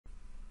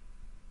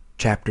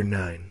Chapter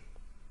 9.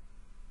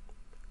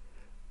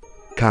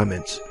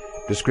 Comments.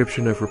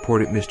 Description of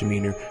reported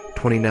misdemeanor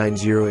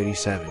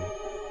 29087.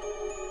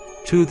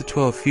 2 of the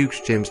 12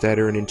 Fuchs gems that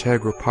are an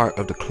integral part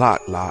of the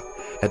clock lot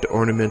at the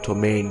ornamental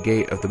main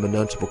gate of the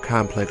municipal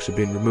complex have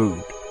been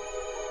removed.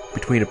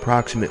 Between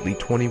approximately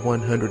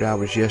 2100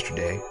 hours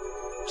yesterday,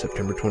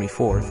 September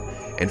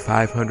 24th, and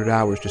 500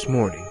 hours this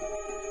morning.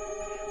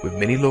 With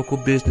many local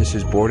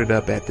businesses boarded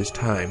up at this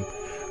time,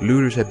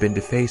 looters have been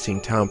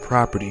defacing town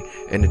property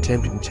and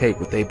attempting to take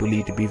what they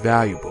believe to be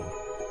valuable.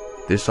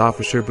 This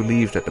officer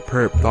believes that the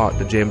perp thought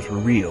the gems were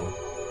real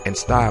and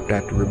stopped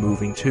after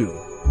removing 2,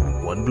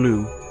 one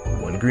blue,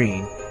 one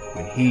green,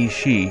 when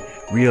she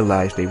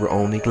realized they were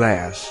only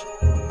glass.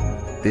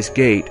 This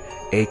gate,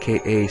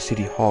 aka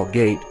City Hall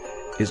Gate,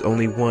 is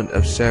only one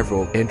of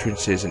several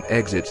entrances and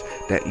exits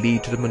that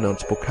lead to the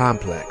municipal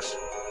complex.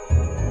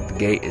 The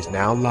gate is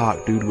now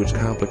locked due to its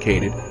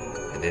complicated,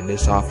 and in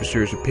this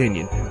officer's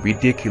opinion,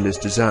 ridiculous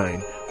design,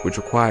 which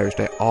requires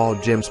that all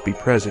gems be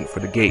present for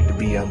the gate to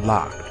be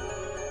unlocked.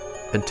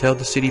 Until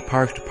the City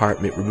Parks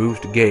Department removes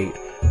the gate,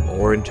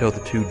 or until the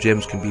 2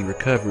 gems can be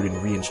recovered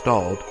and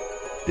reinstalled,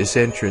 this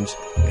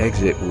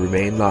exit will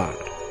remain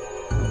locked.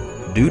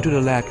 Due to the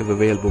lack of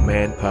available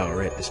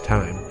manpower at this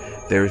time,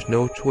 there is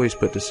no choice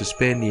but to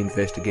suspend the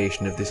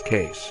investigation of this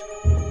case.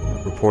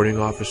 Reporting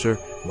Officer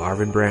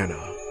Marvin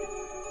Branagh.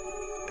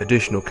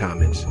 Additional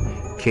comments.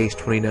 Case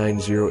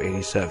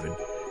 29087.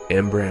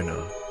 M.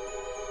 Branagh.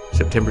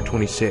 September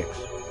 26.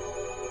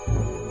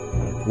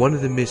 One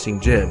of the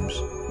missing gems,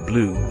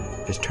 blue,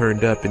 is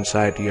turned up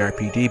inside the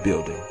RPD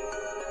building.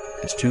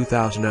 It's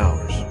 2,000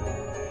 hours.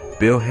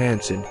 Bill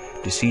Hansen,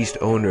 deceased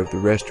owner of the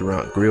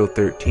restaurant Grill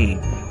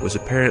 13, was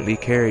apparently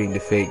carrying the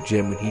fake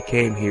gem when he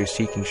came here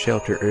seeking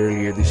shelter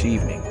earlier this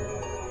evening.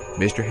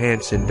 Mr.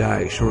 Hansen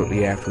died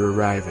shortly after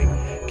arriving,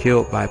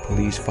 killed by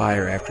police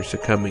fire after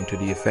succumbing to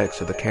the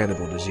effects of the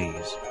cannibal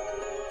disease.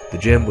 The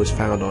gem was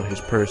found on his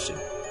person,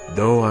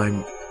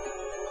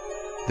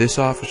 This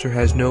officer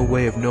has no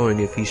way of knowing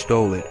if he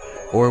stole it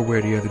or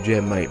where the other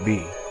gem might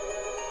be.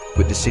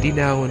 With the city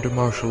now under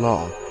martial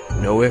law,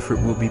 no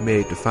effort will be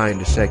made to find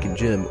the second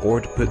gem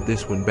or to put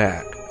this one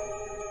back.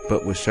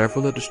 But with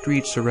several of the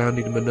streets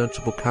surrounding the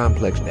municipal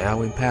complex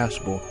now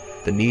impassable,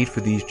 the need for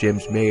these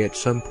gems may at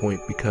some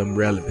point become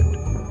relevant.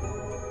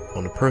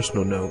 On a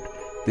personal note,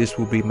 this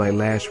will be my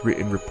last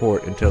written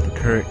report until the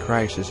current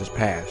crisis has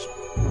passed.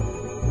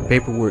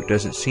 Paperwork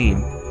doesn't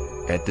seem,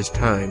 at this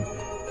time,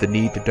 the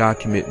need to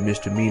document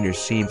misdemeanors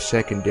seems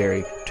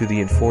secondary to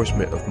the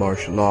enforcement of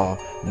martial law,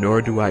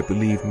 nor do I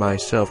believe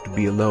myself to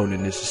be alone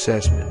in this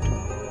assessment.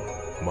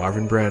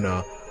 Marvin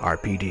Branagh,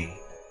 RPD.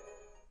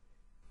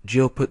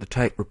 Jill put the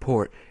typed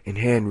report and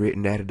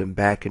handwritten added them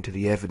back into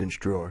the evidence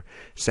drawer,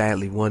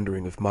 sadly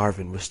wondering if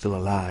Marvin was still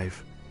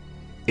alive.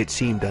 It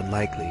seemed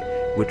unlikely,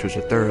 which was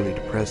a thoroughly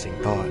depressing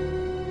thought.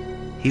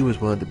 He was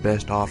one of the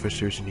best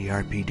officers in the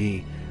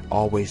RPD,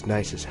 always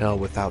nice as hell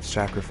without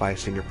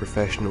sacrificing a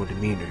professional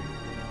demeanor.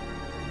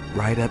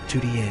 Right up to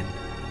the end,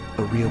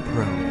 a real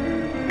pro.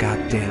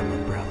 Goddamn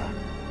umbrella.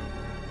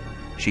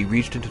 She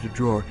reached into the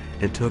drawer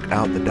and took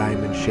out the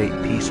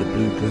diamond-shaped piece of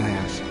blue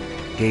glass,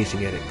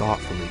 gazing at it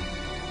thoughtfully.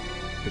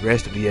 The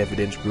rest of the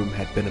evidence room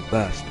had been a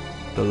bust,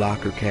 the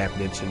locker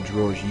cabinets and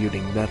drawers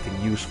yielding nothing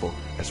useful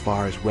as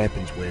far as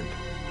weapons went.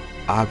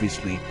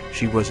 Obviously,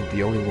 she wasn't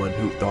the only one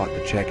who thought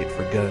to check it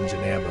for guns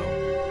and ammo.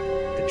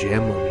 The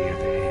gem, on the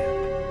other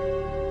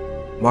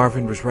hand.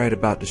 Marvin was right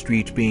about the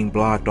streets being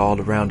blocked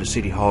all around the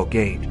City Hall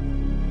gate.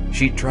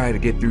 She'd tried to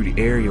get through the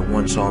area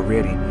once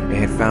already and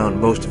had found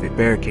most of it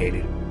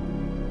barricaded.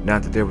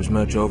 Not that there was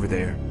much over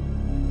there.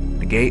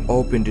 The gate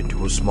opened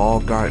into a small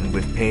garden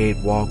with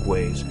paved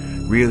walkways,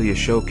 really a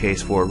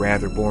showcase for a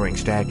rather boring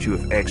statue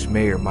of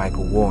ex-mayor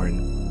Michael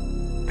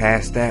Warren.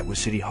 Past that was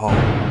City Hall,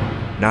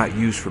 not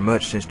used for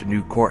much since the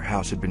new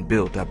courthouse had been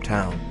built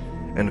uptown,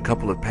 and a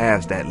couple of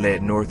paths that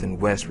led north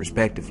and west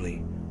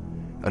respectively.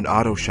 An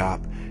auto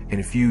shop, and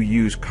a few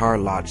used car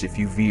lots if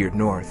you veered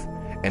north,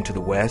 and to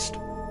the west.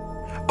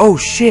 Oh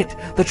shit!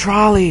 The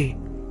trolley!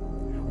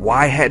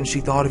 Why hadn't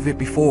she thought of it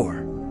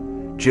before?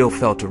 Jill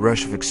felt a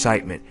rush of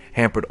excitement,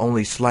 hampered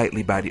only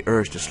slightly by the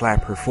urge to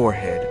slap her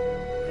forehead.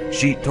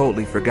 She'd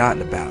totally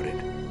forgotten about it.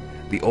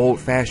 The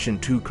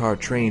old-fashioned 2-car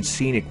train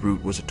scenic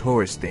route was a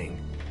tourist thing.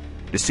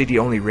 The city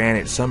only ran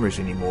it summers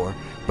anymore,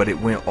 but it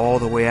went all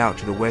the way out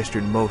to the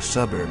westernmost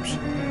suburbs,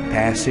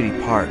 past City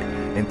Park,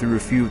 and through a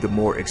few of the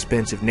more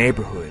expensive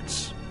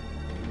neighborhoods.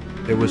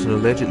 There was an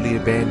allegedly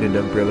abandoned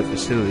umbrella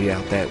facility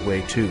out that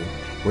way too,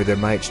 where there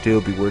might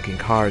still be working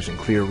cars and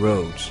clear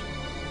roads.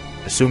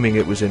 Assuming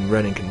it was in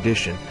running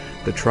condition,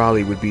 the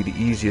trolley would be the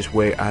easiest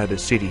way out of the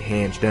city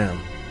hands down.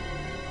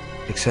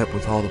 Except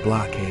with all the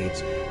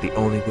blockades, the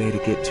only way to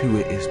get to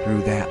it is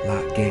through that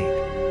locked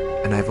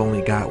gate, and I've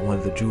only got one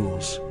of the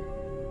jewels.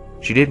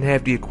 She didn't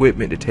have the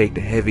equipment to take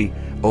the heavy,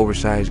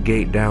 oversized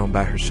gate down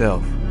by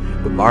herself,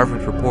 but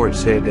Marvin's report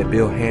said that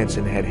Bill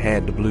Hansen had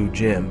had the blue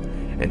gem,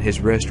 and his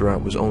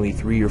restaurant was only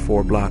 3 or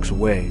 4 blocks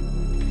away.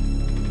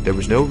 There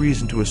was no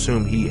reason to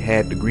assume he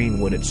had the green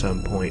one at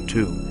some point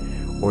too,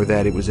 or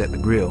that it was at the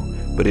grill,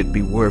 but it'd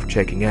be worth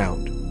checking out.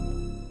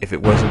 If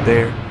it wasn't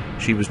there,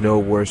 she was no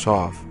worse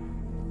off.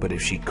 But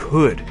if she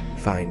could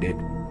find it,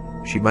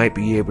 she might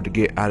be able to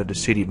get out of the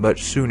city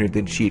much sooner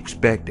than she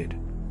expected.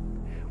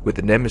 With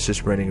the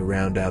Nemesis running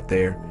around out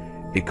there,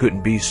 it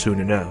couldn't be soon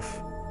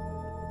enough.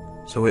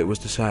 So it was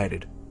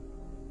decided.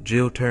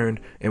 Jill turned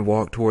and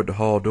walked toward the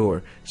hall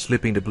door,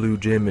 slipping the blue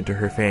gem into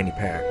her fanny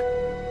pack.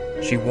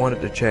 She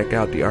wanted to check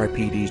out the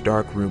RPD's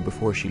dark room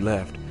before she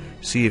left,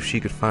 see if she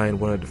could find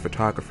one of the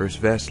photographer's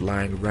vests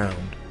lying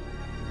around.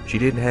 She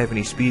didn't have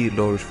any speed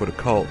loaders for the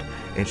cult,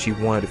 and she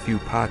wanted a few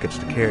pockets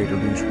to carry the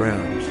loose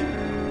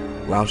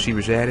rounds. While she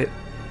was at it,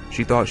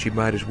 she thought she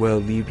might as well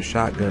leave the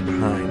shotgun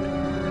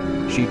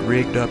behind. She'd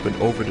rigged up an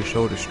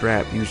over-the-shoulder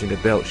strap using a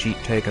belt she'd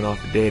taken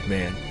off the dead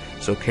man,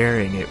 so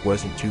carrying it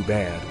wasn't too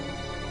bad.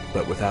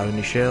 But without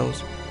any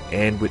shells,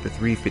 and with the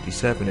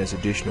 .357 as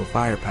additional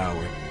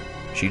firepower,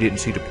 she didn't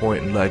see the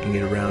point in lugging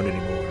it around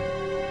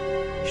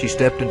anymore. She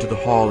stepped into the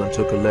hall and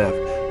took a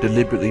left,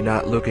 deliberately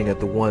not looking at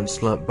the one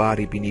slumped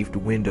body beneath the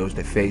windows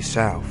that faced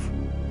south.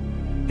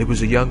 It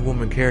was a young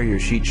woman carrier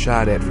she'd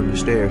shot at from the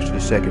stairs to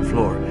the second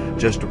floor,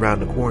 just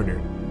around the corner,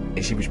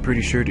 and she was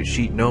pretty sure that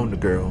she'd known the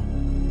girl.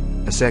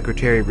 A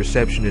secretary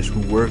receptionist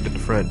who worked at the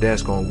front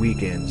desk on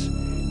weekends,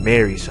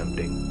 Mary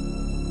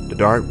something. The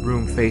dark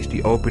room faced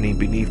the opening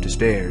beneath the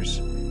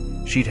stairs.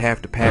 She'd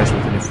have to pass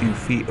within a few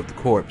feet of the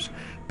corpse,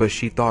 but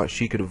she thought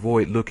she could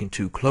avoid looking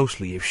too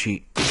closely if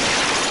she...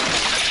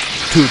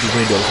 Two of the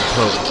windows were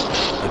closed,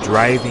 a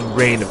driving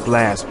rain of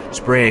glass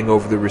spraying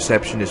over the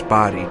receptionist's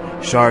body,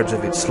 shards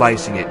of it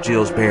slicing at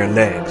Jill's bare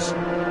legs.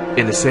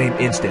 In the same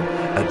instant,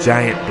 a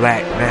giant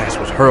black mass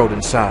was hurled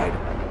inside,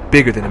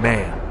 bigger than a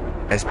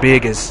man, as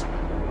big as...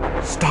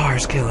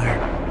 Stars Killer.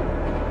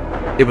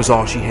 It was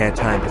all she had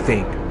time to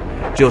think.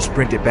 Jill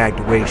sprinted back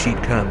the way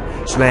she'd come,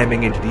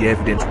 slamming into the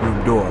evidence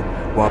room door,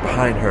 while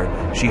behind her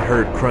she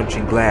heard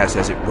crunching glass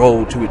as it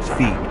rolled to its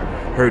feet,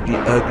 heard the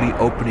ugly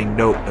opening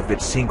note of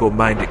its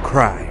single-minded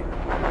cry.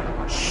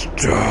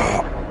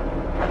 Stop!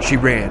 She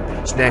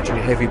ran, snatching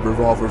a heavy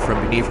revolver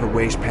from beneath her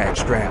waist-pack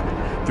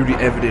strap, through the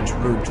evidence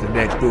room to the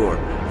next door,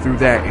 through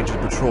that into the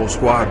patrol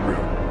squad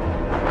room.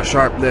 A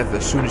sharp left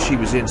as soon as she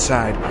was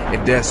inside,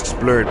 and desks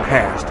blurred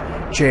past,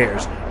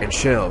 chairs and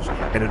shelves,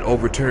 and an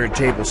overturned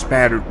table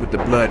spattered with the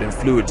blood and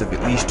fluids of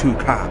at least 2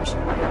 cops,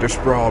 their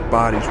sprawled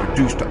bodies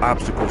reduced to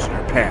obstacles in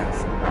her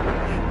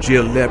path.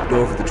 Jill leapt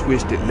over the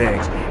twisted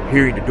legs,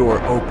 hearing the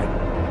door open.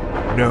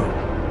 No.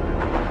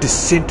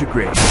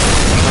 Disintegrate!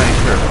 Behind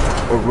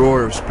her, a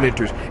roar of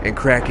splinters and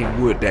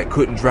cracking wood that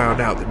couldn't drown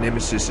out the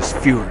Nemesis's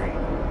fury.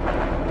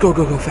 Go,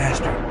 go, go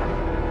faster!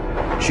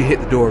 She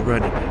hit the door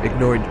running,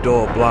 ignoring the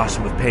dull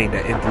blossom of pain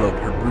that enveloped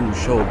her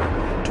bruised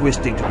shoulder,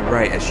 twisting to the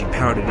right as she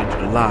pounded into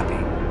the lobby.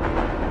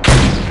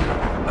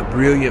 A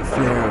brilliant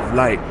flare of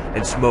light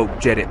and smoke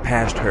jetted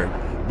past her,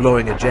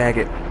 blowing a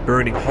jagged,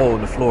 burning hole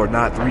in the floor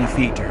not 3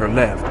 feet to her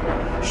left.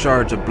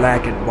 Shards of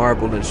blackened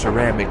marble and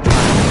ceramic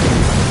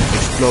tile,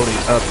 exploding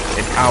up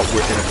and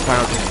outward in a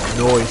fountain of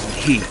noise and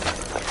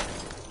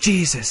heat.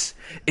 Jesus!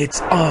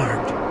 It's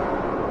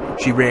armed!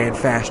 She ran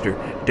faster,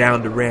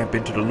 down the ramp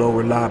into the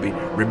lower lobby,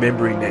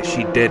 remembering that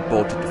she'd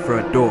deadbolted the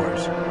front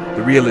doors.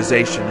 The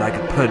realization like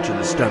a punch in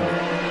the stomach.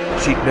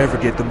 She'd never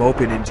get them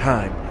open in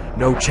time.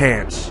 No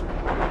chance.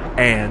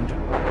 And...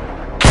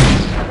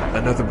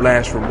 another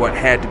blast from what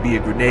had to be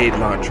a grenade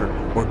launcher,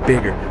 or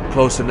bigger,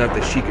 close enough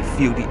that she could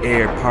feel the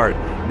air part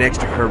next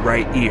to her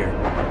right ear.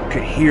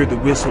 Could hear the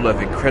whistle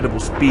of incredible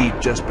speed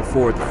just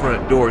before the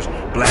front doors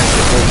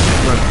blasted open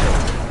in front of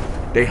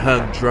her. They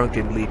hung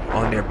drunkenly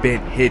on their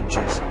bent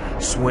hinges,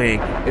 swaying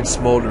and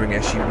smoldering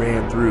as she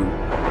ran through,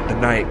 the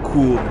night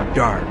cool and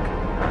dark.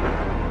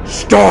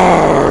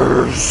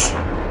 Stars!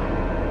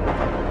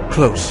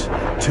 Close,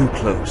 too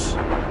close.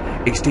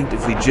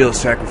 Instinctively, Jill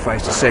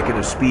sacrificed a second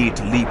of speed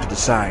to leap to the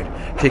side,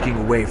 kicking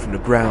away from the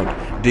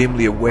ground,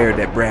 dimly aware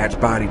that Brad's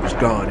body was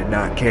gone and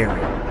not carried.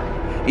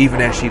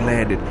 Even as she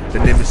landed, the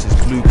Nemesis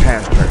blew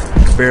past her,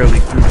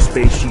 barreling through the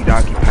space she'd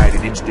occupied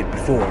an instant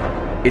before.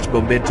 Its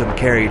momentum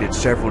carried it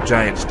several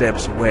giant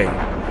steps away.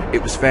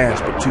 It was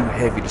fast but too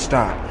heavy to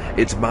stop,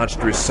 its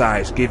monstrous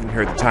size giving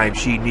her the time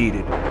she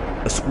needed.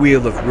 A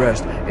squeal of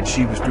rust and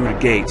she was through the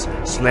gates,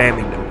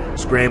 slamming them,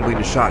 scrambling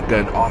the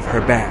shotgun off her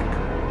back.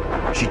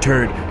 She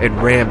turned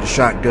and rammed the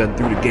shotgun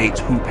through the gate's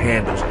hoop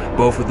handles,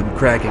 both of them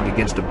cracking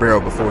against the barrel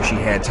before she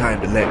had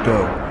time to let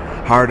go,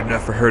 hard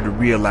enough for her to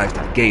realize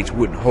that the gates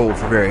wouldn't hold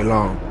for very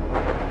long.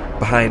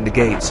 Behind the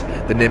gates,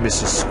 the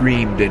Nemesis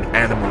screamed in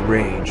animal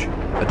rage,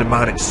 a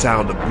demonic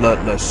sound of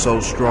bloodlust so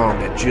strong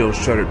that Jill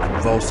shuddered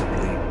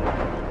convulsively.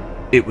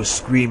 It was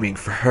screaming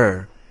for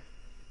her.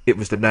 It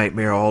was the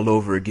nightmare all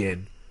over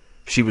again.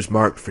 She was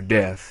marked for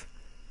death.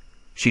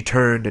 She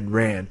turned and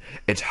ran,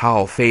 its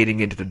howl fading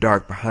into the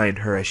dark behind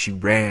her as she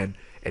ran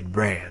and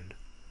ran.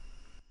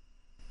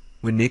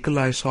 When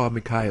Nikolai saw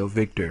Mikhail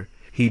Victor,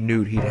 he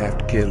knew he'd have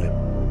to kill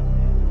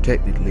him.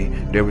 Technically,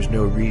 there was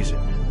no reason,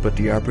 but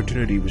the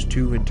opportunity was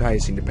too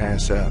enticing to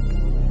pass up.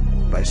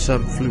 By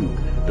some fluke,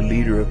 the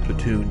leader of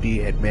Platoon D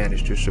had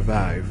managed to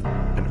survive,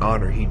 an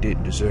honor he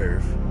didn't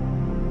deserve.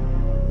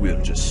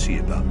 We'll just see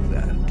about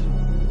that.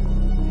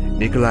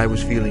 Nikolai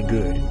was feeling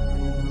good.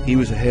 He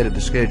was ahead of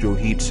the schedule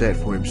he'd set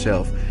for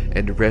himself,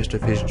 and the rest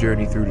of his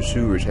journey through the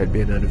sewers had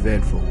been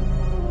uneventful.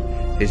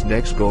 His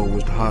next goal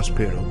was the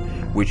hospital,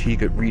 which he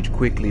could reach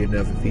quickly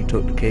enough if he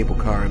took the cable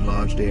car in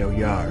Lonsdale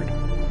Yard.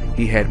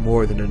 He had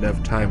more than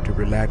enough time to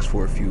relax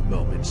for a few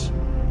moments,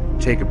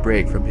 take a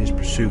break from his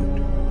pursuit.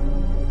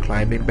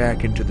 Climbing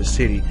back into the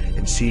city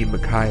and seeing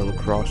Mikhail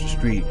across the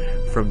street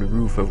from the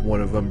roof of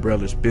one of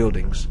Umbrella's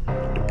buildings,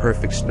 the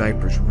perfect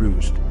sniper's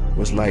roost,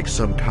 was like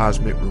some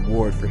cosmic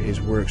reward for his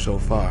work so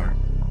far.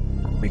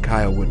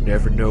 Mikhail would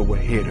never know what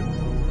hit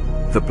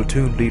him. The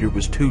platoon leader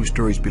was 2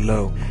 stories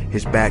below,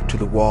 his back to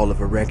the wall of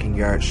a wrecking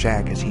yard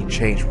shack as he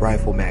changed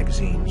rifle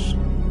magazines.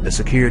 A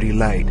security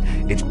light,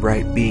 its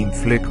bright beam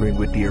flickering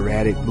with the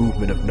erratic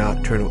movement of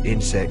nocturnal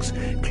insects,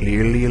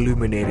 clearly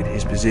illuminated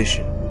his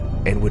position,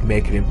 and would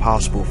make it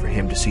impossible for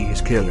him to see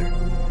his killer.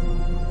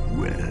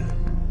 Well,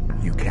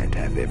 you can't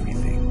have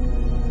everything.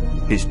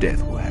 His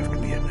death will have to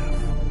be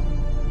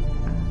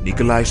enough.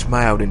 Nikolai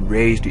smiled and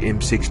raised the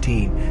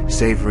M16,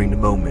 savoring the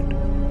moment.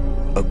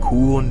 A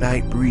cool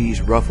night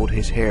breeze ruffled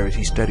his hair as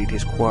he studied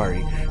his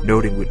quarry,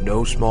 noting with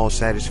no small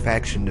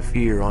satisfaction the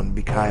fear on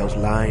Mikhail's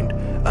lined,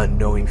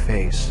 unknowing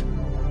face.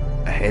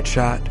 A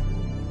headshot?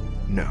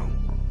 No.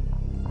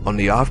 On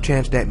the off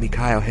chance that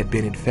Mikhail had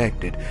been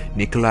infected,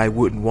 Nikolai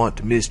wouldn't want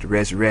to miss the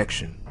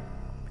resurrection.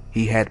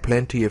 He had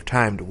plenty of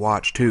time to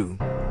watch, too.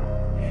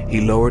 He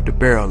lowered the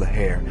barrel a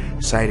hair,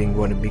 sighting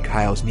one of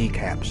Mikhail's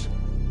kneecaps.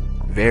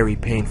 Very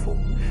painful,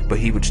 but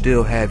he would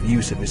still have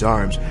use of his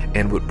arms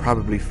and would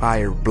probably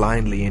fire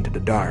blindly into the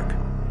dark.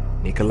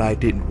 Nikolai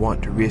didn't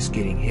want to risk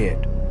getting hit.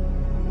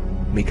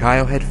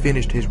 Mikhail had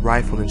finished his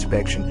rifle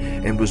inspection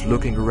and was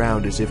looking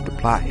around as if to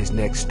plot his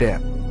next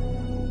step.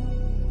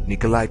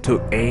 Nikolai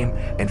took aim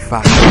and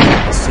fired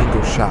a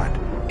single shot,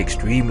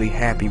 extremely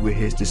happy with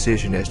his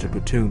decision as the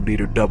platoon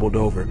leader doubled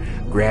over,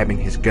 grabbing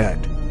his gut.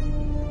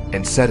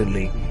 And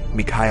suddenly,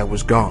 Mikhail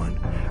was gone,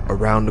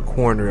 around the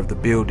corner of the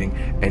building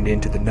and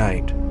into the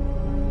night.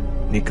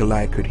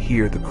 Nikolai could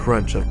hear the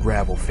crunch of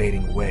gravel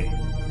fading away.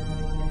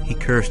 He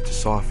cursed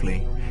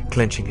softly,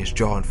 clenching his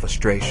jaw in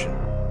frustration.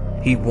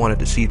 He wanted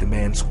to see the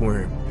man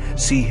squirm,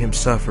 see him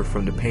suffer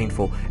from the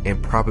painful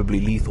and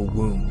probably lethal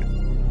wound.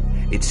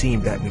 It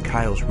seemed that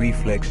Mikhail's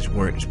reflexes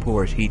weren't as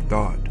poor as he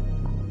thought.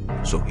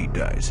 So he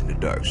dies in the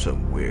dark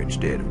somewhere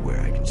instead of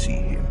where I can see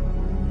him.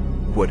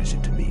 What is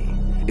it to me?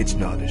 It's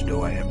not as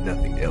though I have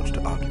nothing else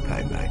to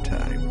occupy my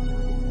time.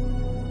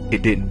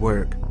 It didn't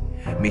work.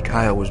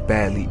 Mikhail was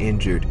badly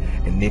injured,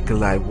 and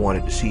Nikolai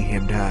wanted to see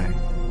him die.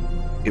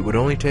 It would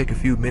only take a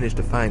few minutes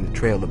to find the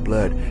trail of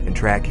blood and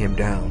track him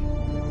down.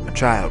 A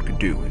child could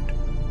do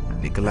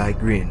it. Nikolai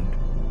grinned.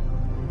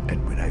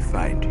 And when I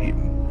find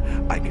him,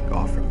 I can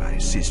offer my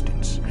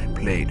assistance,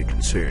 play the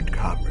concerned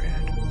comrade.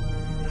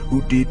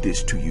 Who did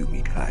this to you,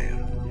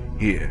 Mikhail?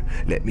 Here,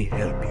 let me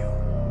help you.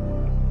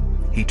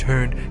 He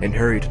turned and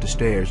hurried to the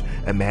stairs,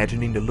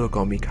 imagining the look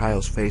on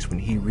Mikhail's face when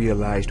he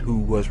realized who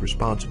was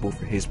responsible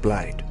for his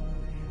blight,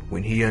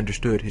 when he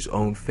understood his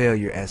own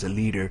failure as a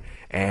leader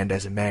and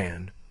as a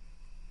man.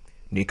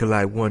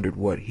 Nikolai wondered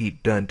what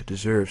he'd done to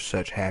deserve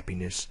such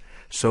happiness.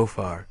 So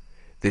far,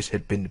 this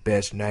had been the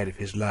best night of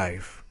his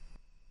life.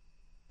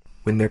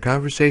 When their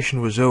conversation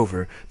was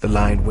over, the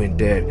line went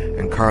dead,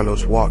 and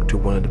Carlos walked to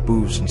one of the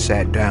booths and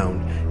sat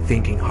down,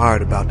 thinking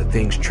hard about the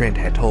things Trent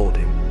had told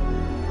him.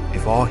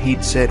 If all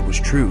he'd said was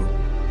true,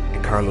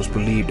 and Carlos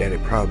believed that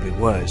it probably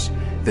was,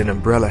 then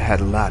Umbrella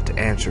had a lot to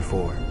answer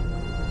for.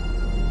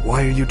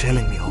 "Why are you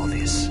telling me all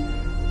this?"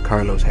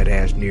 Carlos had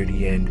asked near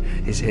the end,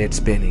 his head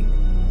spinning.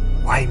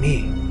 "Why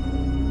me?"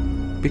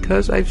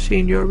 "Because I've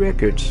seen your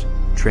records,"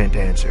 Trent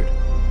answered.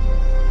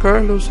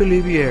 "Carlos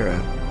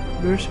Oliveira,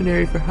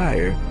 mercenary for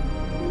hire,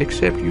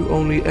 except you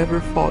only ever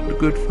fought the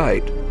good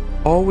fight,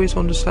 always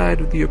on the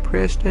side of the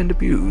oppressed and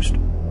abused.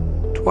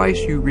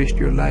 Twice you risked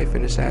your life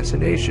in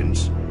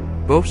assassinations,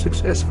 both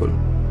successful,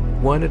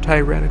 one a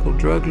tyrannical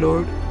drug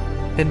lord,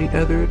 and the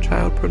other a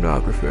child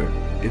pornographer,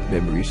 if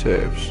memory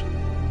serves.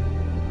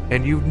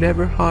 And you've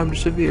never harmed a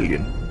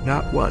civilian,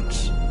 not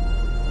once.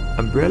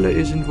 Umbrella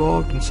is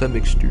involved in some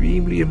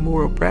extremely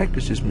immoral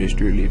practices,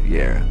 Mr.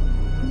 Oliveira,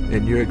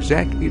 and you're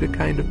exactly the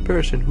kind of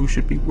person who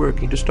should be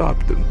working to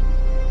stop them."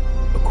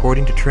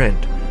 According to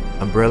Trent,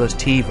 Umbrella's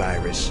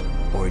T-virus,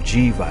 or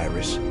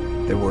G-virus,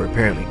 there were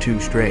apparently 2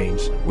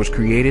 strains, was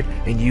created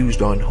and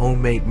used on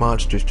homemade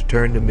monsters to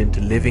turn them into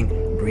living,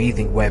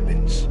 breathing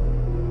weapons.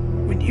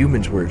 When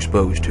humans were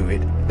exposed to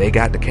it, they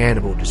got the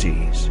cannibal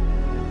disease.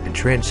 And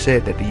Trent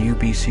said that the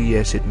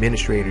UBCS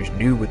administrators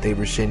knew what they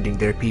were sending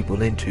their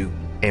people into,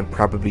 and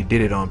probably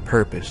did it on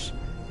purpose,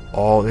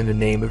 all in the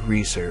name of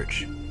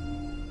research.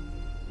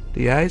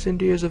 "The eyes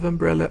and ears of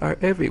Umbrella are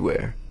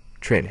everywhere,"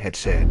 Trent had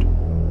said.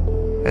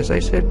 "As I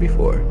said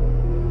before,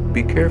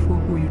 be careful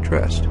who you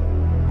trust.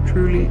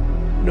 Truly,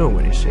 no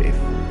one is safe."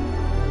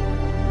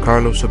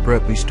 Carlos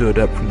abruptly stood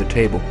up from the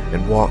table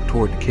and walked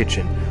toward the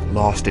kitchen,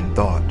 lost in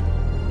thought.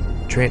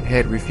 Trent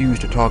had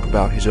refused to talk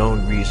about his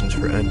own reasons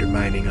for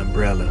undermining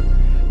Umbrella,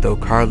 though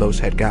Carlos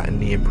had gotten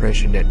the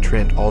impression that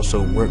Trent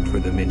also worked for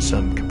them in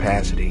some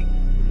capacity.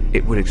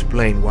 It would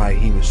explain why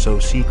he was so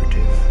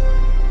secretive.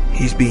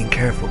 He's being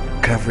careful,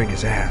 covering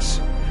his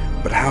ass.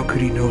 But how could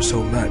he know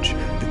so much?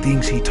 The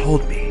things he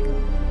told me.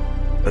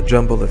 A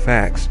jumble of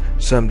facts,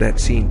 some that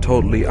seemed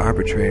totally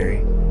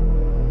arbitrary.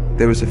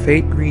 There was a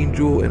fake green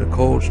jewel in a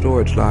cold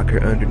storage locker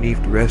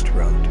underneath the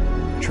restaurant.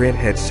 Trent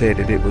had said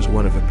that it was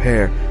one of a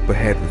pair, but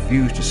had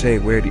refused to say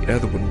where the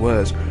other one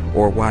was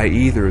or why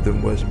either of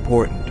them was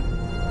important.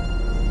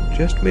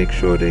 "Just make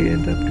sure they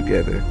end up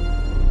together,"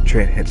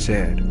 Trent had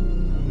said,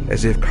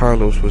 as if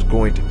Carlos was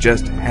going to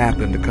just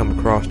happen to come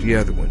across the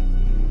other one.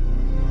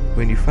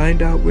 "When you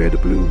find out where the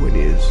blue one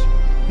is,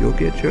 you'll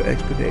get your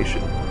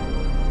explanation."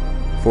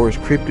 For as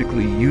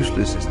cryptically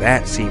useless as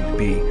that seemed to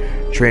be,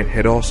 Trent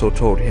had also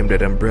told him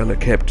that Umbrella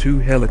kept 2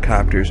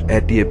 helicopters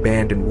at the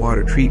abandoned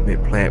water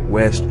treatment plant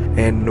west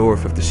and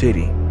north of the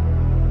city.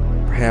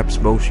 Perhaps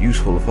most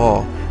useful of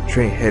all,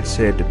 Trent had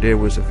said that there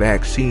was a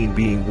vaccine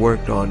being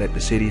worked on at the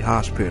city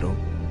hospital,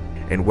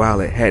 and while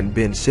it hadn't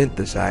been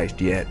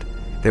synthesized yet,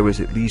 there was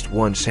at least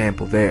one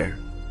sample there.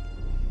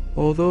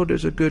 "Although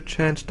there's a good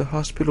chance the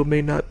hospital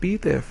may not be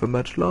there for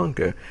much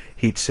longer,"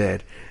 he'd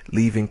said,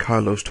 leaving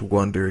Carlos to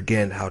wonder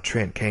again how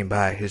Trent came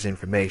by his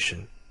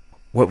information.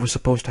 What was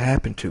supposed to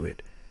happen to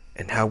it,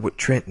 and how would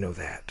Trent know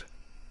that?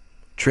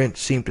 Trent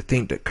seemed to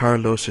think that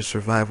Carlos's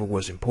survival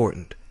was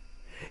important.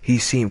 He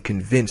seemed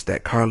convinced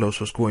that Carlos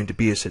was going to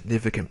be a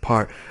significant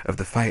part of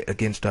the fight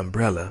against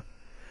Umbrella,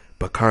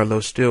 but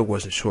Carlos still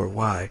wasn't sure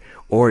why,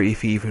 or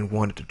if he even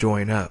wanted to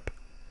join up.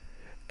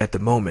 At the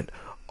moment,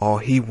 all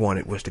he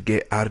wanted was to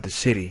get out of the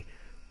city,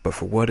 but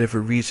for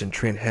whatever reason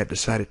Trent had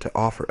decided to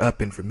offer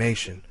up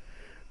information.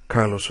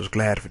 Carlos was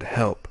glad for the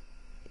help.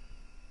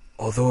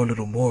 Although a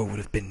little more would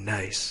have been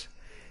nice.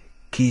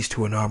 Keys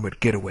to an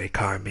armored getaway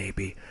car,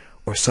 maybe,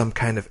 or some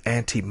kind of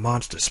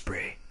anti-monster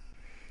spray.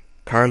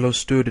 Carlos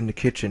stood in the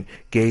kitchen,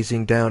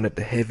 gazing down at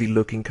the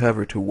heavy-looking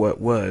cover to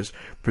what was,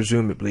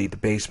 presumably, the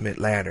basement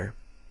ladder.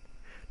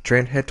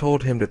 Trent had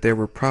told him that there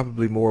were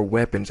probably more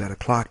weapons at a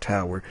clock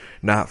tower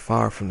not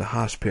far from the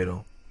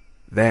hospital.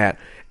 That,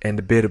 and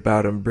the bit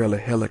about Umbrella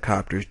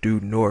helicopters due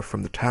north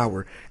from the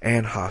tower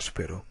and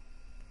hospital.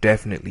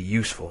 Definitely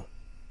useful.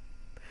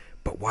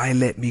 But why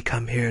let me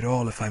come here at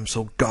all if I'm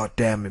so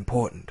goddamn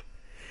important?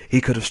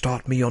 He could have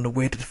stopped me on the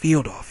way to the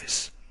field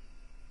office.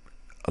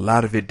 A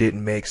lot of it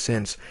didn't make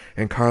sense,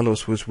 and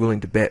Carlos was willing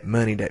to bet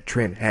money that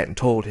Trent hadn't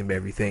told him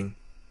everything.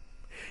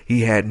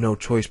 He had no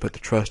choice but to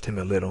trust him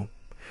a little,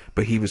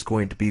 but he was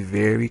going to be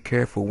very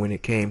careful when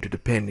it came to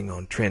depending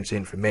on Trent's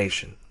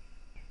information.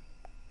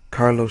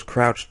 Carlos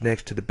crouched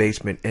next to the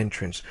basement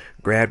entrance,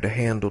 grabbed a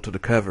handle to the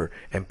cover,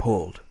 and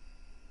pulled.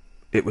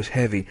 It was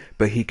heavy,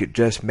 but he could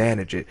just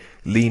manage it,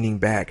 leaning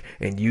back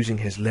and using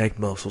his leg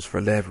muscles for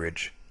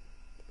leverage.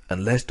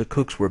 Unless the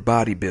cooks were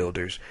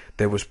bodybuilders,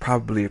 there was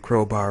probably a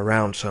crowbar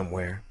around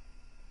somewhere.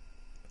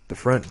 The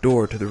front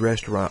door to the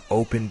restaurant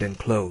opened and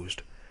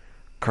closed.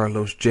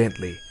 Carlos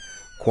gently,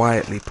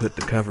 quietly put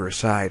the cover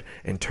aside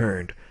and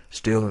turned,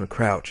 still in a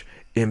crouch,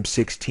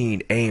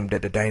 M16 aimed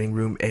at the dining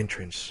room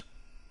entrance.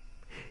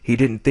 He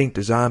didn't think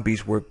the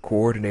zombies were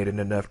coordinated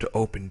enough to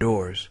open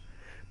doors,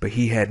 but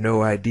he had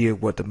no idea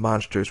what the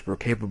monsters were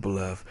capable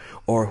of,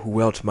 or who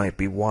else might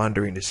be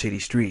wandering the city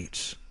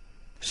streets.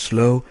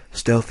 Slow,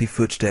 stealthy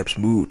footsteps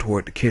moved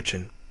toward the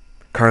kitchen.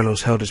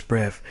 Carlos held his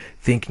breath,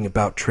 thinking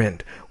about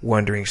Trent,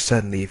 wondering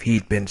suddenly if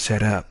he'd been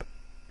set up.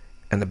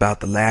 And about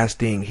the last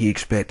thing he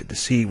expected to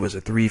see was a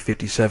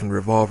 .357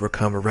 revolver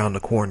come around the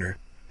corner,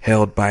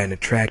 held by an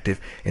attractive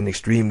and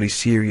extremely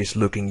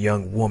serious-looking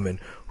young woman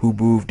who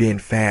moved in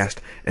fast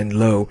and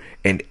low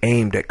and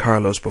aimed at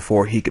Carlos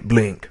before he could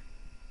blink.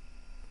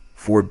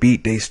 For a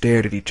beat they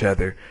stared at each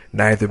other,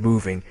 neither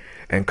moving,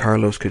 and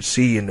Carlos could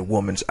see in the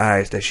woman's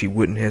eyes that she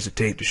wouldn't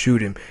hesitate to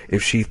shoot him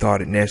if she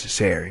thought it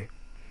necessary.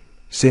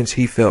 Since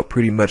he felt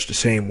pretty much the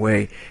same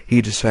way,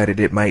 he decided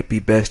it might be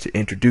best to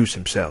introduce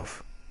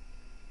himself.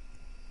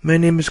 "My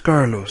name is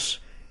Carlos,"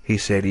 he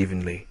said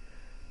evenly.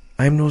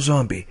 "I'm no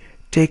zombie.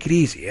 Take it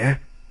easy, eh?"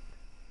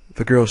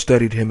 The girl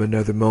studied him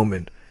another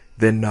moment,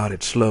 then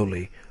nodded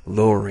slowly,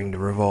 lowering the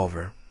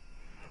revolver.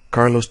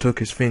 Carlos took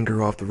his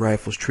finger off the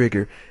rifle's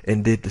trigger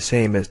and did the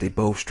same as they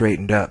both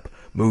straightened up,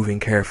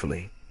 moving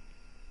carefully.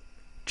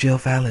 "Jill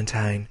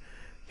Valentine,"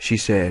 she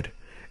said,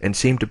 and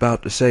seemed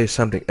about to say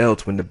something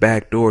else when the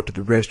back door to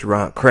the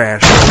restaurant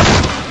crashed.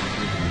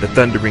 The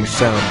thundering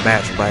sound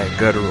matched by a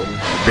guttural,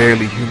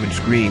 barely human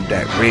scream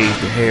that raised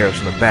the hairs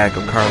on the back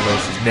of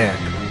Carlos's neck.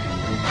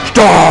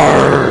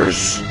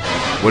 "Stars!"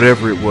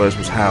 Whatever it was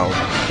howled,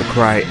 the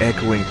cry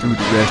echoing through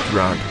the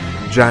restaurant,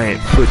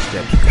 giant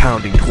footsteps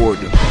pounding toward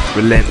them,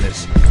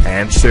 relentless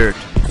and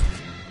certain.